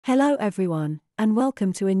Hello everyone, and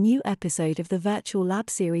welcome to a new episode of the Virtual Lab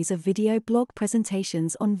series of video blog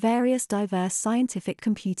presentations on various diverse scientific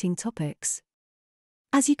computing topics.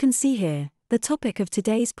 As you can see here, the topic of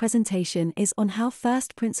today's presentation is on how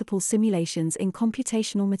first principle simulations in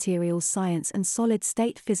computational materials science and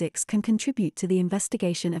solid-state physics can contribute to the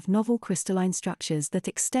investigation of novel crystalline structures that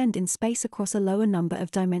extend in space across a lower number of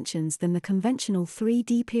dimensions than the conventional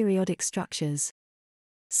 3D periodic structures.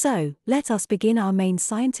 So, let us begin our main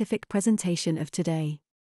scientific presentation of today.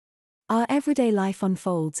 Our everyday life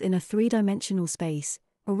unfolds in a three-dimensional space,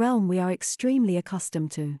 a realm we are extremely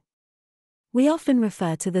accustomed to. We often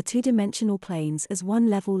refer to the two-dimensional planes as one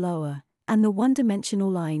level lower, and the one-dimensional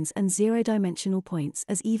lines and zero-dimensional points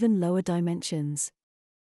as even lower dimensions.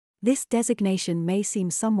 This designation may seem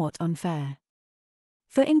somewhat unfair.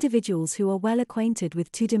 For individuals who are well acquainted with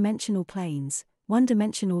two-dimensional planes,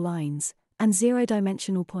 one-dimensional lines, and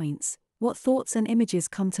zero-dimensional points, what thoughts and images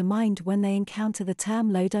come to mind when they encounter the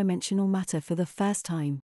term low-dimensional matter for the first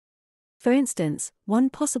time? For instance, one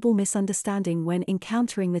possible misunderstanding when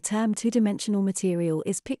encountering the term two-dimensional material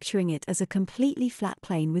is picturing it as a completely flat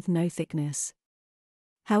plane with no thickness.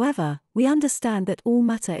 However, we understand that all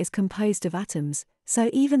matter is composed of atoms, so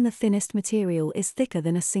even the thinnest material is thicker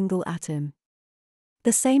than a single atom.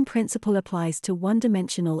 The same principle applies to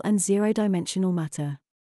one-dimensional and zero-dimensional matter.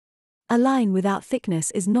 A line without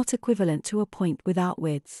thickness is not equivalent to a point without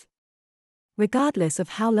width. Regardless of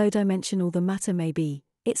how low-dimensional the matter may be,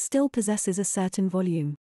 it still possesses a certain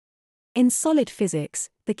volume. In solid physics,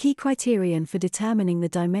 the key criterion for determining the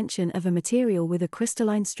dimension of a material with a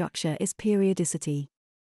crystalline structure is periodicity.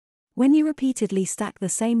 When you repeatedly stack the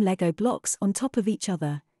same Lego blocks on top of each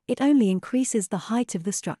other, it only increases the height of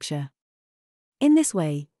the structure. In this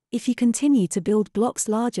way, if you continue to build blocks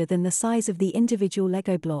larger than the size of the individual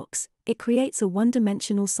Lego blocks, it creates a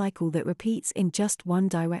one-dimensional cycle that repeats in just one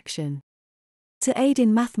direction. To aid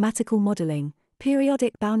in mathematical modeling,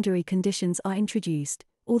 periodic boundary conditions are introduced,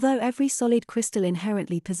 although every solid crystal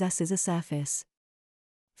inherently possesses a surface.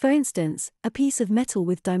 For instance, a piece of metal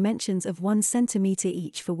with dimensions of 1 centimeter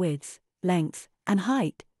each for width, length, and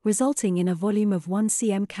height, resulting in a volume of 1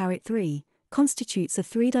 cm², constitutes a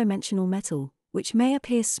three-dimensional metal, which may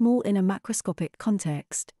appear small in a macroscopic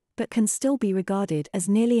context, but can still be regarded as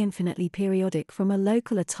nearly infinitely periodic from a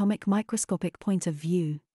local atomic microscopic point of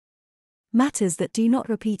view. Matters that do not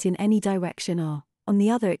repeat in any direction are, on the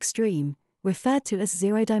other extreme, referred to as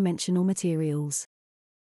zero-dimensional materials.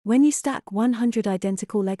 When you stack 100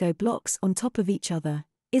 identical Lego blocks on top of each other,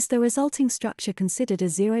 is the resulting structure considered a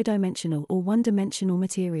zero-dimensional or one-dimensional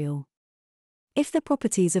material? If the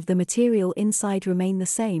properties of the material inside remain the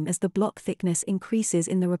same as the block thickness increases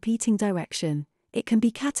in the repeating direction, it can be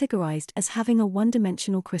categorized as having a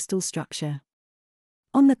one-dimensional crystal structure.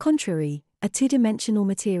 On the contrary, a two-dimensional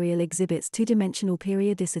material exhibits two-dimensional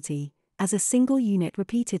periodicity, as a single unit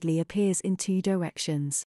repeatedly appears in two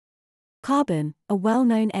directions. Carbon, a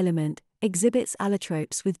well-known element, exhibits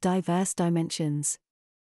allotropes with diverse dimensions.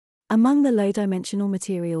 Among the low-dimensional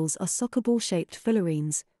materials are soccer ball-shaped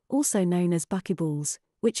fullerenes, also known as buckyballs,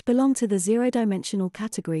 which belong to the zero-dimensional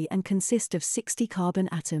category and consist of 60 carbon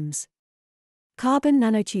atoms. Carbon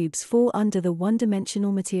nanotubes fall under the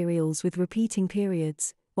one-dimensional materials with repeating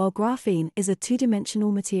periods, while graphene is a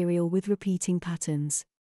two-dimensional material with repeating patterns.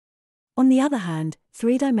 On the other hand,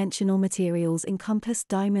 three-dimensional materials encompass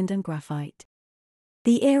diamond and graphite.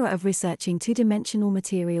 The era of researching two-dimensional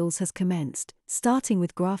materials has commenced, starting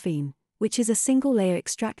with graphene, which is a single layer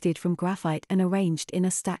extracted from graphite and arranged in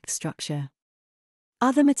a stacked structure.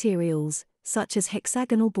 Other materials, such as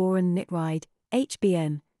hexagonal boron nitride,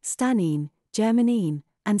 HBN, stannine, germanine,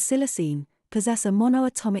 and silicene, possess a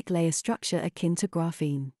monoatomic layer structure akin to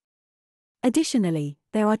graphene. Additionally,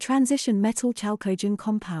 there are transition metal chalcogen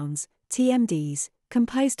compounds, TMDs,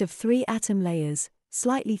 composed of 3 atom layers,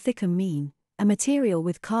 slightly thicker mean, a material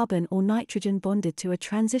with carbon or nitrogen bonded to a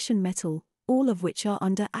transition metal, all of which are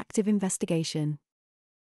under active investigation.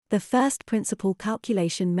 The first principle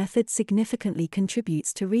calculation method significantly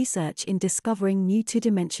contributes to research in discovering new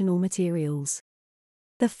two-dimensional materials.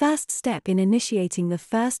 The first step in initiating the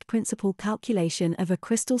first principle calculation of a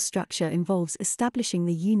crystal structure involves establishing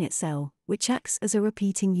the unit cell, which acts as a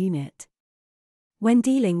repeating unit. When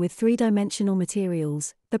dealing with three-dimensional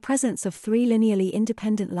materials, the presence of 3 linearly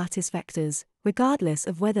independent lattice vectors, regardless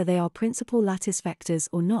of whether they are principal lattice vectors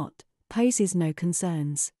or not, poses no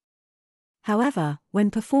concerns. However,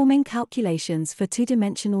 when performing calculations for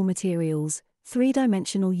two-dimensional materials,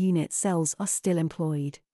 three-dimensional unit cells are still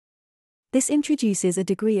employed. This introduces a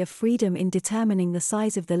degree of freedom in determining the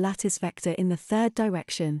size of the lattice vector in the third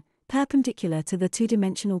direction, perpendicular to the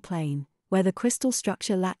two-dimensional plane, where the crystal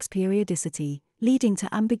structure lacks periodicity, leading to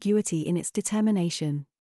ambiguity in its determination.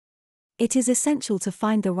 It is essential to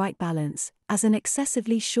find the right balance, as an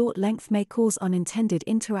excessively short length may cause unintended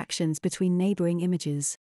interactions between neighboring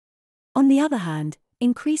images. On the other hand,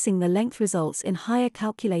 increasing the length results in higher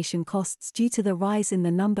calculation costs due to the rise in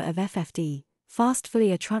the number of FFT, fast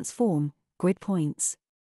Fourier transform, grid points.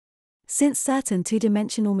 Since certain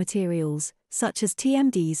two-dimensional materials, such as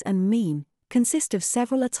TMDs and mean, consist of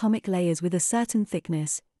several atomic layers with a certain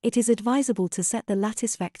thickness, it is advisable to set the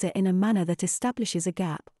lattice vector in a manner that establishes a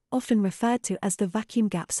gap, often referred to as the vacuum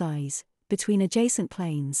gap size, between adjacent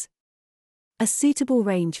planes. A suitable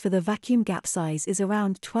range for the vacuum gap size is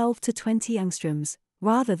around 12 to 20 angstroms,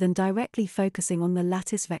 rather than directly focusing on the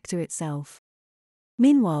lattice vector itself.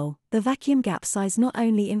 Meanwhile, the vacuum gap size not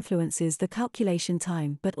only influences the calculation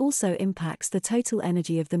time but also impacts the total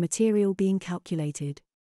energy of the material being calculated.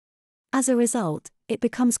 As a result, it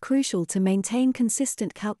becomes crucial to maintain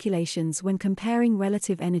consistent calculations when comparing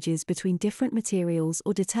relative energies between different materials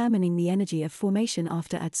or determining the energy of formation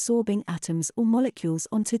after adsorbing atoms or molecules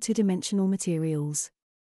onto two-dimensional materials.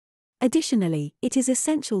 Additionally, it is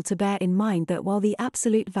essential to bear in mind that while the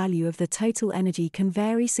absolute value of the total energy can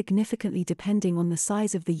vary significantly depending on the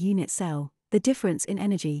size of the unit cell, the difference in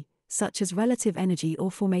energy, such as relative energy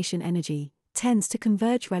or formation energy, tends to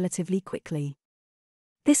converge relatively quickly.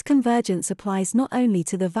 This convergence applies not only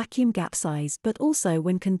to the vacuum gap size but also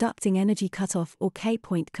when conducting energy cutoff or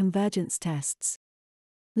K-point convergence tests.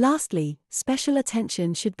 Lastly, special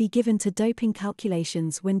attention should be given to doping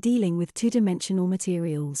calculations when dealing with two-dimensional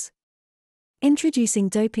materials. Introducing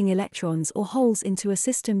doping electrons or holes into a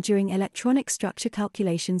system during electronic structure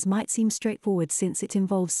calculations might seem straightforward since it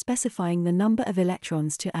involves specifying the number of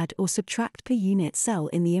electrons to add or subtract per unit cell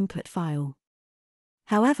in the input file.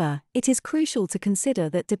 However, it is crucial to consider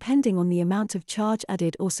that depending on the amount of charge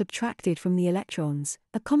added or subtracted from the electrons,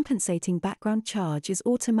 a compensating background charge is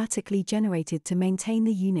automatically generated to maintain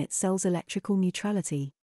the unit cell's electrical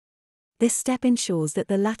neutrality. This step ensures that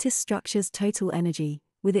the lattice structure's total energy,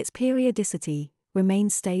 with its periodicity,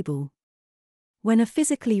 remains stable. When a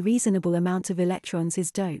physically reasonable amount of electrons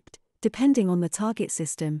is doped, depending on the target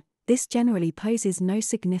system, this generally poses no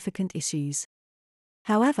significant issues.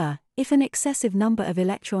 However, if an excessive number of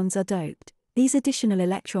electrons are doped, these additional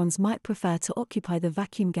electrons might prefer to occupy the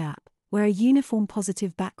vacuum gap, where a uniform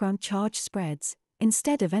positive background charge spreads,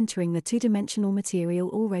 instead of entering the two-dimensional material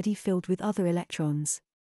already filled with other electrons.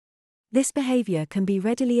 This behavior can be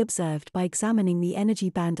readily observed by examining the energy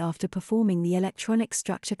band after performing the electronic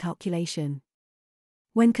structure calculation.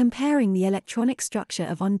 When comparing the electronic structure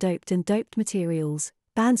of undoped and doped materials,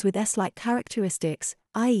 bands with S-like characteristics,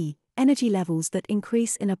 i.e., energy levels that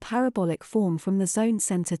increase in a parabolic form from the zone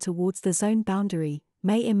center towards the zone boundary,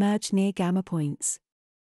 may emerge near gamma points.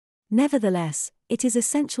 Nevertheless, it is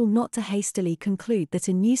essential not to hastily conclude that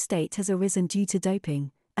a new state has arisen due to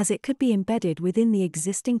doping, as it could be embedded within the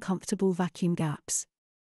existing comfortable vacuum gaps.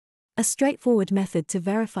 A straightforward method to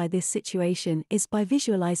verify this situation is by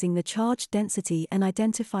visualizing the charge density and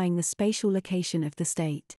identifying the spatial location of the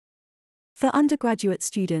state. For undergraduate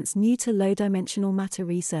students new to low-dimensional matter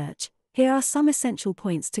research, here are some essential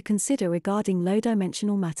points to consider regarding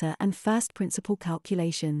low-dimensional matter and first-principle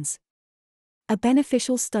calculations. A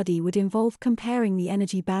beneficial study would involve comparing the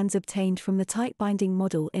energy bands obtained from the tight-binding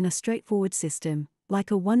model in a straightforward system, like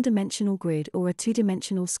a one-dimensional grid or a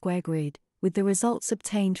two-dimensional square grid, with the results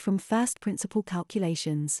obtained from first-principle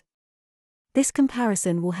calculations. This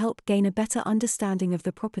comparison will help gain a better understanding of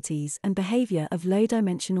the properties and behavior of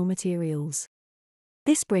low-dimensional materials.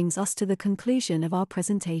 This brings us to the conclusion of our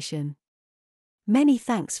presentation. Many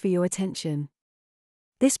thanks for your attention.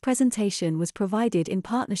 This presentation was provided in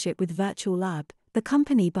partnership with Virtual Lab, the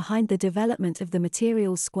company behind the development of the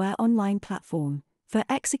Materials Square online platform, for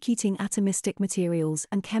executing atomistic materials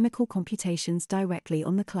and chemical computations directly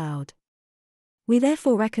on the cloud. We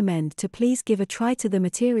therefore recommend to please give a try to the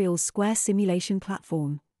Materials Square simulation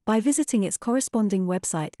platform by visiting its corresponding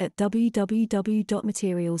website at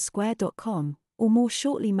www.materialsquare.com, or more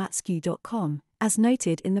shortly matsq.com, as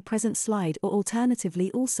noted in the present slide, or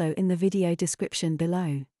alternatively also in the video description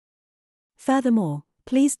below. Furthermore,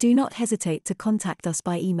 please do not hesitate to contact us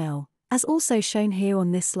by email, as also shown here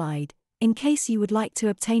on this slide, in case you would like to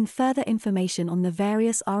obtain further information on the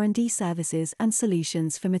various R&D services and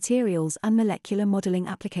solutions for materials and molecular modeling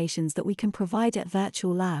applications that we can provide at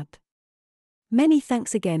Virtual Lab. Many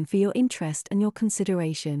thanks again for your interest and your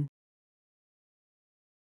consideration.